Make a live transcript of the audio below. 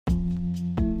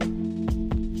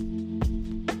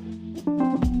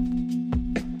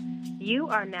You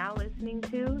are now listening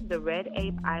to the Red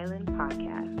Ape Island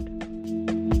podcast.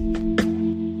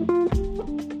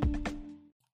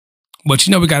 But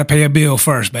you know we gotta pay a bill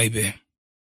first, baby.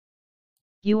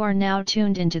 You are now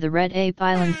tuned into the Red Ape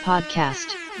Island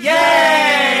podcast.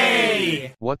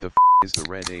 Yay! What the is the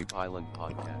Red Ape Island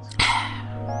podcast?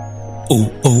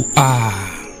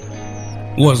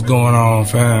 What's going on,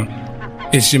 fam?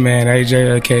 It's your man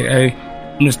AJ, aka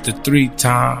Mr. 3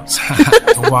 times,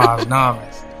 the wild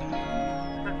novice.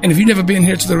 And if you've never been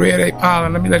here to the Red Ape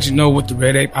Island, let me let you know what the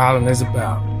Red Ape Island is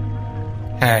about.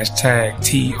 Hashtag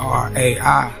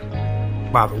TRAI,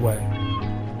 by the way.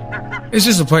 It's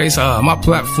just a place, my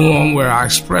platform where I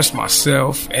express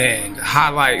myself and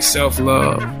highlight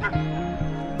self-love,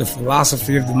 the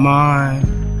philosophy of the mind,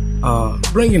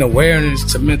 bringing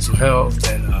awareness to mental health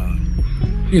and,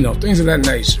 things of that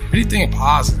nature. Anything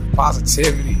positive,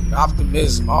 positivity,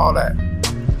 optimism, all that.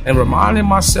 And reminding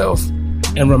myself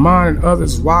and reminding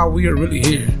others why we are really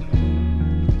here.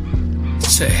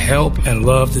 To help and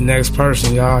love the next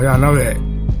person, y'all. Y'all know that.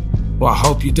 Well, I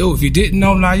hope you do. If you didn't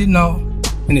know, now you know.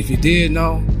 And if you did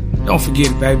know, don't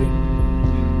forget it, baby.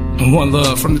 And one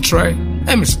love from the tray. And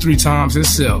Mr. 3 times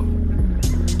himself.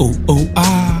 Oh,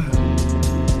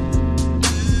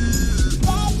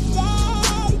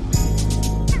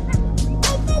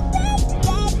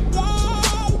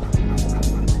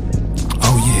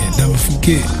 yeah, never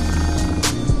forget.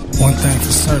 One thing for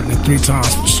certain and 3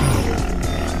 times for sure.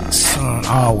 The sun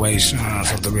always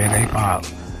shines on the Red Ape Island.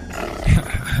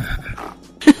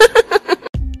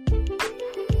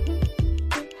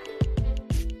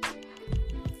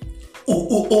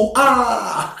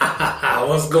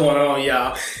 What's going on,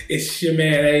 y'all? It's your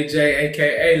man AJ,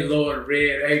 aka Lord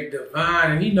Red Ape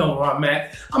Divine, and you know where I'm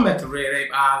at. I'm at the Red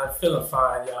Ape Island, feeling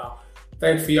fine, y'all.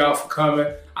 Thanks for y'all for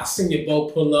coming. I seen your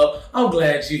boat pull up. I'm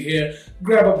glad you're here.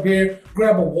 Grab a beer,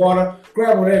 grab a water,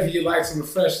 grab whatever you like to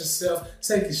refresh yourself.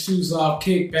 Take your shoes off,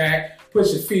 kick back, put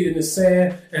your feet in the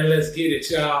sand, and let's get it,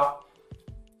 y'all.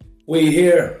 We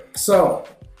here. So,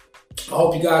 I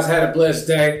hope you guys had a blessed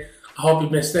day. I hope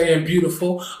you've been staying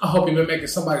beautiful. I hope you've been making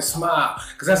somebody smile.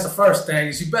 Because that's the first thing,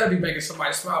 is you better be making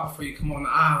somebody smile before you come on the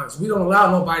islands. We don't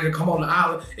allow nobody to come on the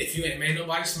island if you ain't made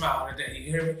nobody smile today.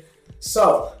 You hear me?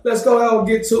 So, let's go ahead and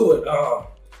get to it.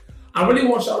 I really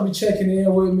want y'all to be checking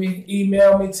in with me.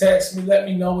 Email me, text me, let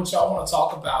me know what y'all want to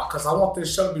talk about. Because I want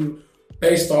this show to be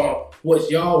based on what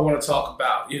y'all want to talk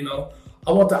about, you know.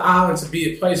 I want the island to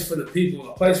be a place for the people,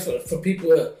 a place for people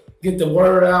to get the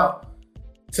word out,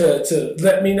 to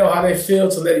let me know how they feel,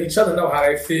 to let each other know how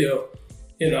they feel.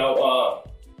 You know,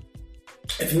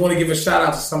 if you want to give a shout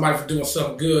out to somebody for doing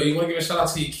something good, you want to give a shout out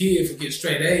to your kid for getting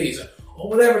straight A's, or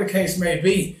whatever the case may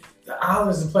be, the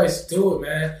island is the place to do it,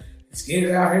 man. Let's get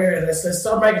it out here and let's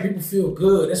start making people feel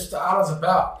good. That's what the island's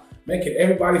about. Making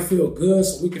everybody feel good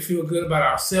so we can feel good about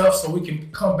ourselves, so we can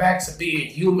come back to being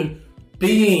human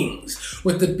beings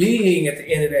with the being at the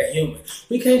end of that human.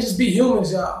 We can't just be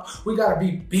humans, y'all. We gotta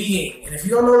be being. And if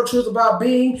you don't know the truth about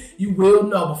being, you will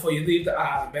know before you leave the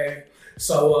island, baby.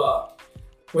 So,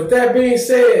 with that being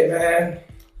said, man,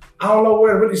 I don't know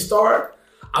where to really start.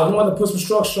 I wanted to put some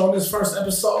structure on this first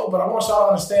episode, but I want y'all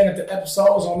to understand that the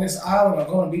episodes on this island are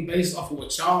going to be based off of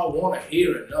what y'all want to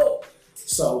hear and know.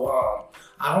 So,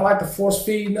 I don't like to force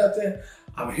feed nothing.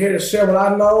 I'm here to share what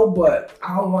I know, but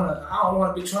I don't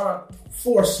want to be trying to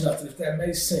force nothing, if that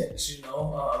makes sense, you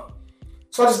know.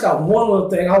 So I just got one little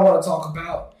thing I want to talk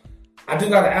about. I do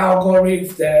got an allegory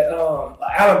that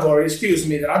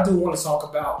I do want to talk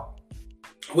about,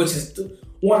 which is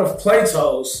one of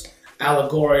Plato's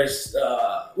allegories,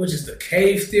 which is the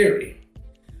cave theory.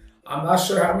 I'm not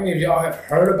sure how many of y'all have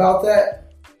heard about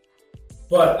that,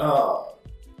 but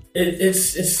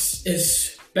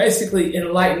it's basically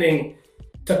enlightening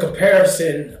the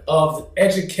comparison of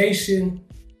education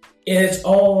in its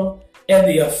own and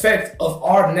the effect of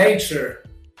our nature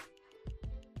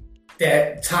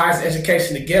that ties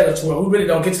education together to where we really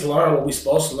don't get to learn what we're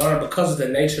supposed to learn because of the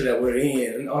nature that we're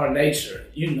in and our nature,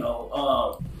 you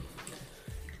know.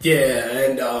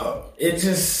 It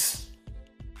just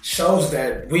shows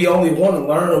that we only want to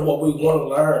learn what we want to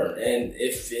learn. And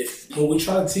if when we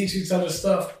try to teach each other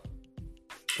stuff,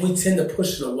 we tend to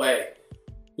push it away.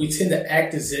 We tend to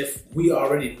act as if we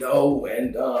already know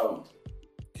and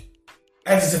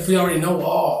act as if we already know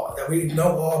all, that we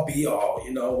know all be all,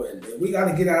 you know. And we got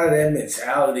to get out of that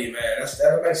mentality, man.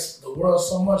 That makes the world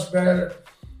so much better.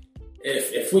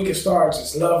 If we can start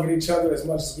just loving each other as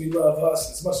much as we love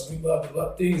us, as much as we love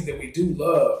the things that we do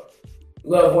love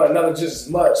one another just as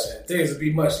much, and things would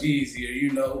be much easier,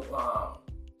 you know.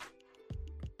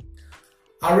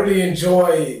 I really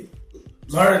enjoy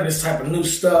learning this type of new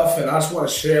stuff, and I just want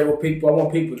to share it with people. I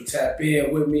want people to tap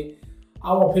in with me.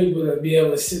 I want people to be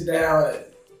able to sit down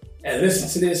and listen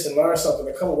to this and learn something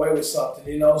and come away with something,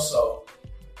 you know? So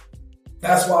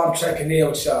that's why I'm checking in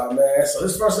with y'all, man. So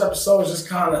this first episode is just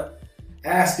kind of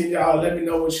asking y'all to let me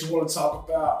know what you want to talk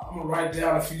about. I'm going to write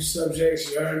down a few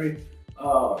subjects, you heard me?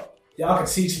 Y'all can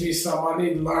teach me something I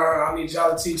need to learn. I need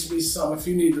y'all to teach me something if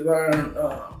you need to learn.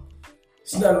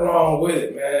 There's nothing wrong with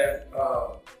it, man.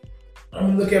 Let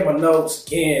me look at my notes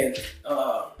again.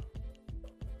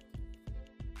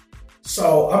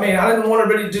 So, I didn't want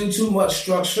to really do too much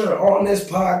structure on this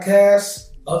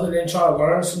podcast other than try to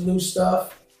learn some new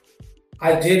stuff.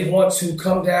 I did want to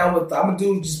come down with, I'm going to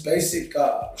do just basic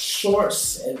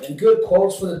shorts and good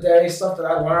quotes for the day, stuff that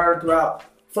I learned throughout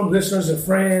from listeners and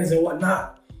friends and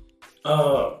whatnot.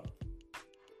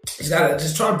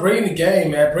 Just try to bring the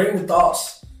game, man. Bring the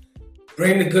thoughts.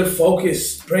 Bring the good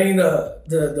focus. Bring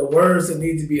the words that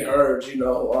need to be heard, you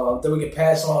know, that we can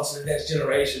pass on to the next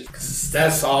generation. Because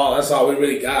that's all we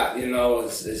really got, you know,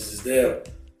 is them.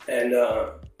 And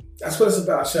that's what it's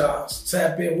about, y'all. So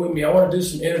tap in with me. I want to do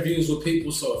some interviews with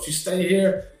people. So if you stay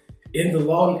here in the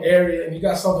Lawton area and you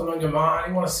got something on your mind,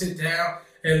 you want to sit down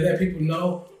and let people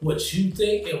know what you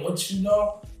think and what you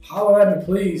know, holler at me,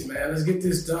 please, man. Let's get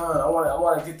this done. I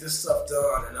want to get this stuff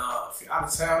done. And if you're out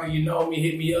of town and you know me,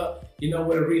 hit me up. You know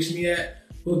where to reach me at.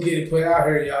 We'll get it put out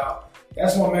here, y'all.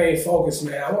 That's my main focus,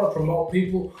 man. I want to promote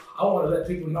people. I want to let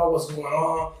people know what's going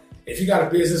on. If you got a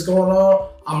business going on,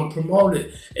 I'm gonna promote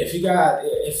it. If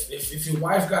your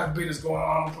wife got a business going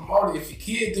on, I'm gonna promote it. If your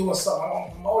kid doing something, I'm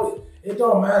gonna promote it. It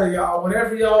don't matter, y'all.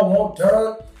 Whatever y'all want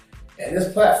done, and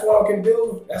this platform can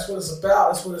do, that's what it's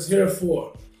about. That's what it's here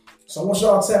for. So I want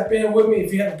y'all to tap in with me.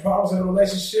 If you have problems in a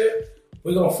relationship,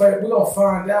 we're gonna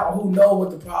find out who know what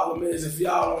the problem is. If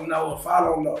y'all don't know, if I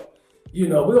don't know, you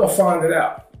know, we're gonna find it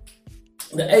out.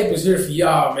 The ape is here for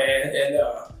y'all, man, and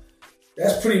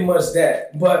that's pretty much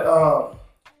that. But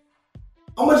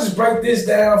I'm gonna just break this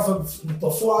down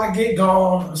before I get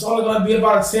gone. It's only gonna be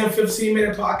about a 10-15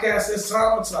 minute podcast this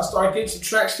time until I start getting some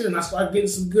traction and I start getting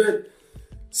some good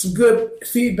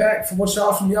feedback from what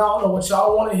y'all know what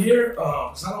y'all want to hear.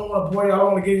 Cause I don't want to bore y'all. I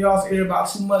don't want to get y'all to hear about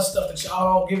too much stuff that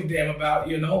y'all don't give a damn about,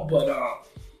 you know. But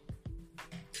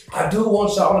I do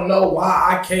want y'all to know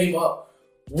why I came up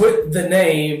with the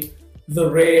name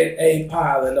The Red Ape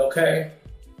Island, okay?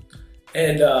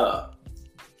 And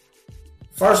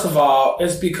first of all,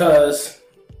 it's because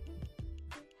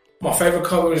my favorite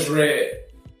color is red.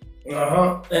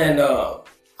 And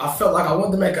I felt like I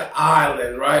wanted to make an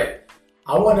island, right?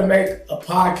 I wanted to make a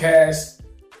podcast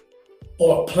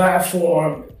or a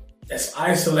platform that's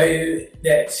isolated,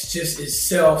 that's just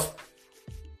itself.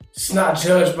 It's not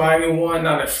judged by anyone,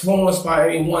 not influenced by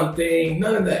any one thing,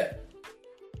 none of that.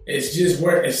 It's just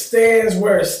where it stands,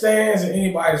 and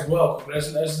anybody's welcome.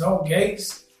 There's no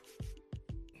gates.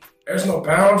 There's no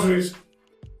boundaries.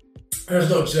 There's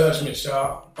no judgment,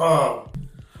 y'all.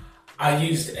 I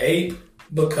used ape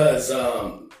because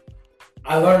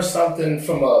I learned something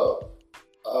from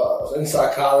in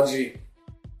psychology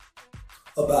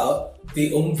about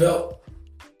the Umwelt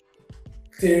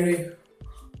theory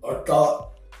or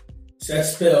thought. So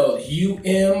that's spelled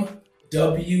Umwelt,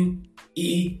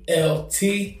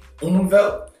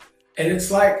 Umwelt, and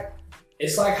it's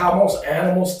like how most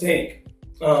animals think.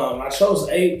 I chose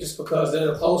ape just because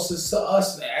they're the closest to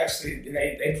us.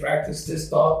 They practice this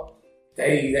thought.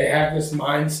 They have this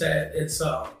mindset.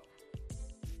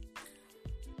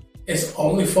 It's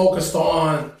only focused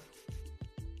on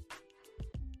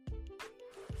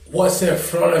what's in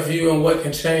front of you and what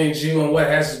can change you and what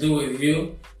has to do with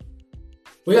you.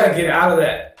 We gotta get out of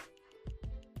that.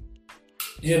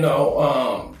 You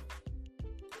know,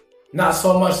 not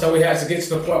so much that we have to get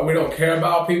to the point where we don't care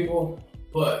about people,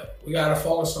 but we gotta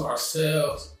focus on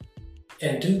ourselves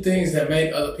and do things that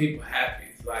make other people happy.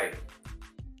 Like,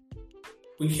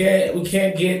 we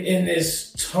can't get in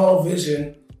this tunnel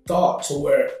vision thought to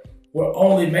where we're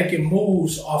only making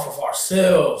moves off of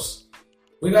ourselves.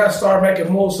 We gotta start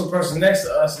making moves for the person next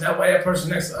to us, and that way that person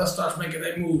next to us starts making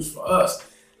their moves for us.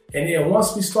 And then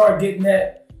once we start getting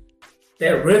that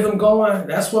rhythm going,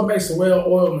 that's what makes a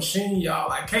well-oiled machine, y'all.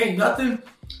 Like,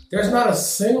 there's not a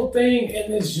single thing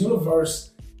in this universe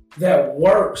that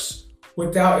works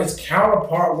without its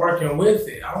counterpart working with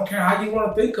it. I don't care how you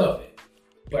want to think of it,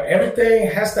 but everything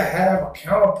has to have a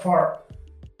counterpart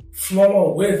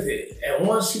flowing with it. And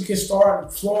once you can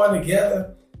start flowing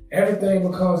together, everything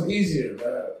becomes easier,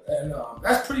 man. And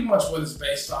that's pretty much what it's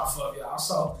based off of, y'all.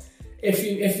 So if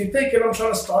you're thinking I'm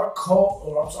trying to start a cult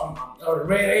or the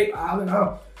Red Ape Island, I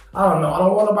don't know. I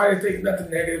don't want nobody to think nothing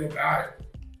negative about it.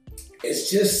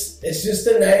 it's just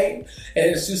a name, and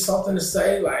it's just something to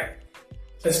say. Like,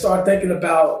 let's start thinking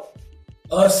about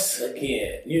us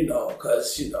again,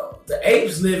 because the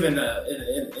apes live in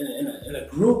a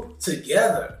group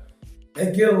together.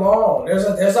 They get along.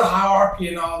 There's a hierarchy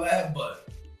and all that, but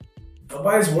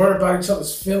nobody's worried about each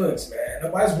other's feelings, man.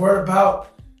 Nobody's worried about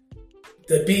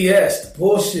the BS, the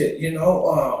bullshit.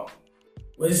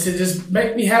 It's to just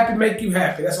make me happy, make you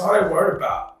happy. That's all they're worried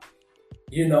about.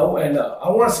 And I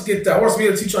want us to get that. I want us to be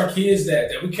able to teach our kids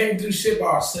that we can't do shit by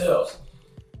ourselves.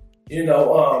 We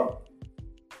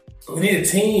need a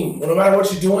team. No matter what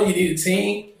you're doing, you need a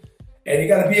team. And you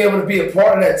got to be able to be a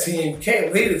part of that team. You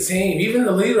can't lead a team. Even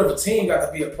the leader of a team got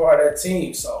to be a part of that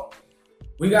team. So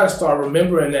we got to start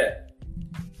remembering that.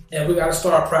 And we got to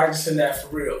start practicing that for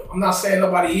real. I'm not saying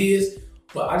nobody is,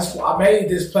 but I made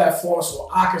this platform so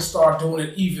I can start doing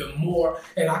it even more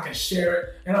and I can share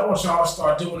it. And I want y'all to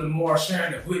start doing it more,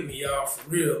 sharing it with me, y'all, for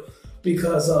real.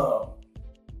 Because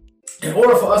in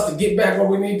order for us to get back where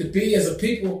we need to be as a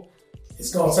people,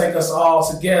 it's gonna take us all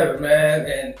together, man.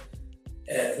 And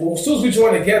as soon as we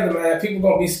join together, man, people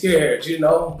gonna be scared,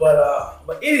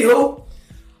 But anywho,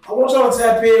 I want y'all to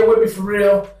tap in with me for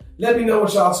real. Let me know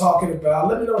what y'all talking about.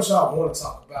 Let me know what y'all want to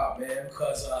talk about, man.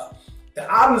 Because the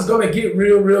island is gonna get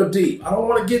real, real deep. I don't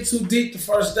want to get too deep the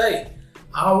first day.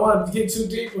 I don't want to get too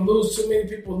deep and lose too many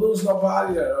people, lose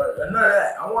nobody, or none of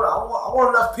that. I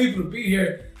want enough people to be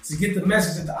here to get the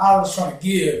message that the island is trying to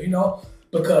give,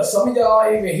 Because some of y'all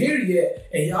ain't even here yet,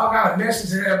 and y'all got a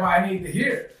message that everybody need to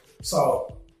hear.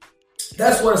 So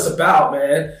that's what it's about,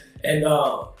 man. And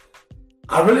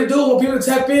I really do want people to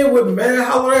tap in with me, man.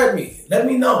 Holler at me. Let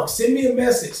me know. Send me a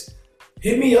message.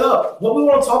 Hit me up. What we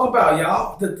want to talk about,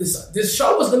 y'all. This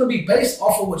show is going to be based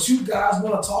off of what you guys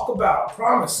want to talk about. I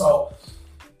promise. So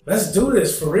let's do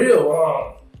this for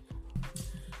real.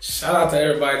 Shout out to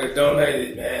everybody that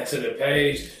donated, man, to the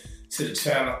page, to the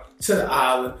channel, to the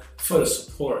island, for the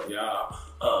support,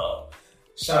 y'all.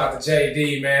 Shout out to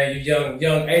JD, man. You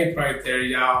young ape right there,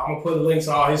 y'all. I'm gonna put the links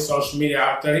to all his social media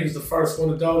out there. He was the first one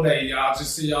to donate, y'all,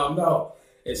 just so y'all know.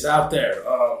 It's out there.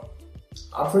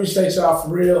 I appreciate y'all for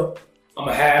real. I'm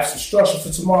gonna have some structure for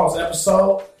tomorrow's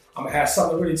episode. I'm gonna have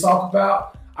something to really talk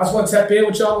about. I just want to tap in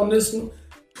with y'all on this one.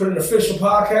 Put an official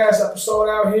podcast episode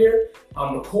out here.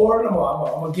 I'm recording. I'm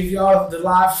gonna give y'all the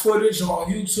live footage on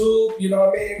YouTube, you know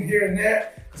what I mean, here and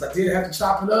there. Because I did have to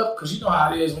chop it up, because you know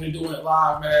how it is when you're doing it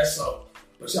live, man. So,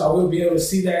 but y'all will be able to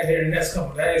see that here in the next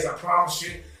couple of days, I promise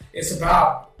you. It's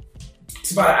about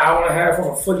an hour and a half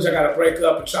of footage I gotta break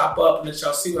up and chop up and let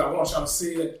y'all see what I want y'all to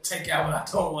see and take out what I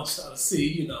don't want y'all to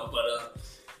see, But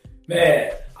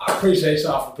man, I appreciate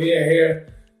y'all for being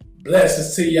here.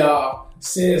 Blessings to y'all.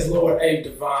 Says Lord Ape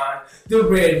Divine, the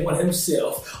Red One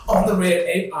himself, on the Red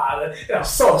Ape Island. And I'm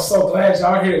so glad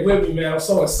y'all here with me, man. I'm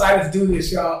so excited to do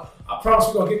this, y'all. I promise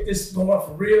we're going to get this going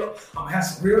for real. I'm going to have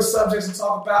some real subjects to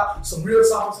talk about, some real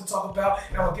topics to talk about,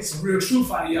 and I'm going to get some real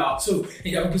truth out of y'all, too. And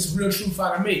y'all going to get some real truth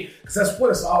out of me, because that's what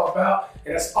it's all about,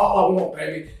 and that's all I want,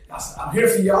 baby. I'm here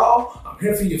for y'all. I'm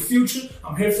here for your future.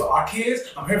 I'm here for our kids.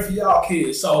 I'm here for y'all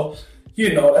kids. So,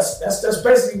 that's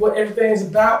basically what everything's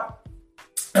about.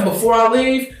 And before I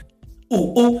leave,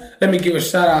 let me give a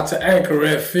shout out to Anchor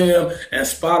FM and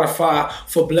Spotify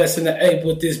for blessing the ape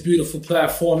with this beautiful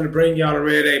platform to bring y'all to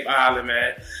Red Ape Island,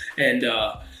 man. And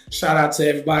shout out to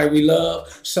everybody we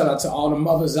love. Shout out to all the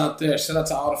mothers out there. Shout out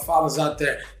to all the fathers out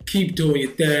there. Keep doing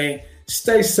your thing.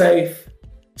 Stay safe.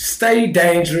 Stay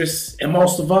dangerous. And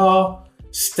most of all,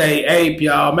 stay ape,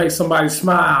 y'all. Make somebody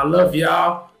smile. Love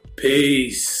y'all.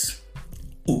 Peace.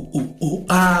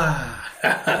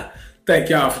 Thank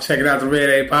y'all for checking out the Red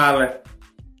Ape Island.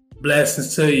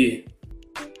 Blessings to you.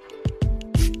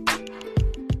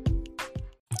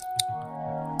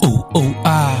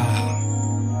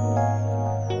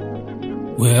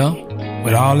 Well,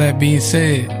 with all that being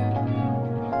said,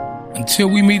 until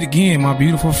we meet again, my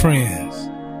beautiful friends,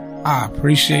 I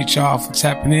appreciate y'all for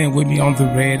tapping in with me on the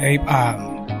Red Ape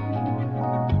Island.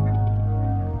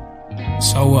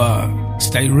 So,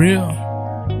 stay real,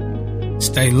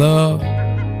 stay love,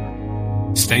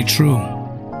 stay true.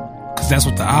 Cause that's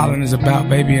what the island is about,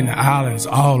 baby, and the island is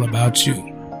all about you.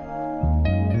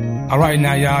 Alright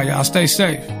now, y'all stay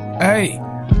safe. Hey,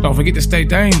 don't forget to stay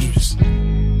dangerous.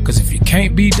 Cause if you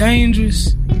can't be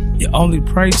dangerous, you only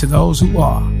pray to those who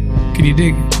are. Can you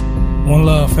dig it? One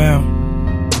love, fam.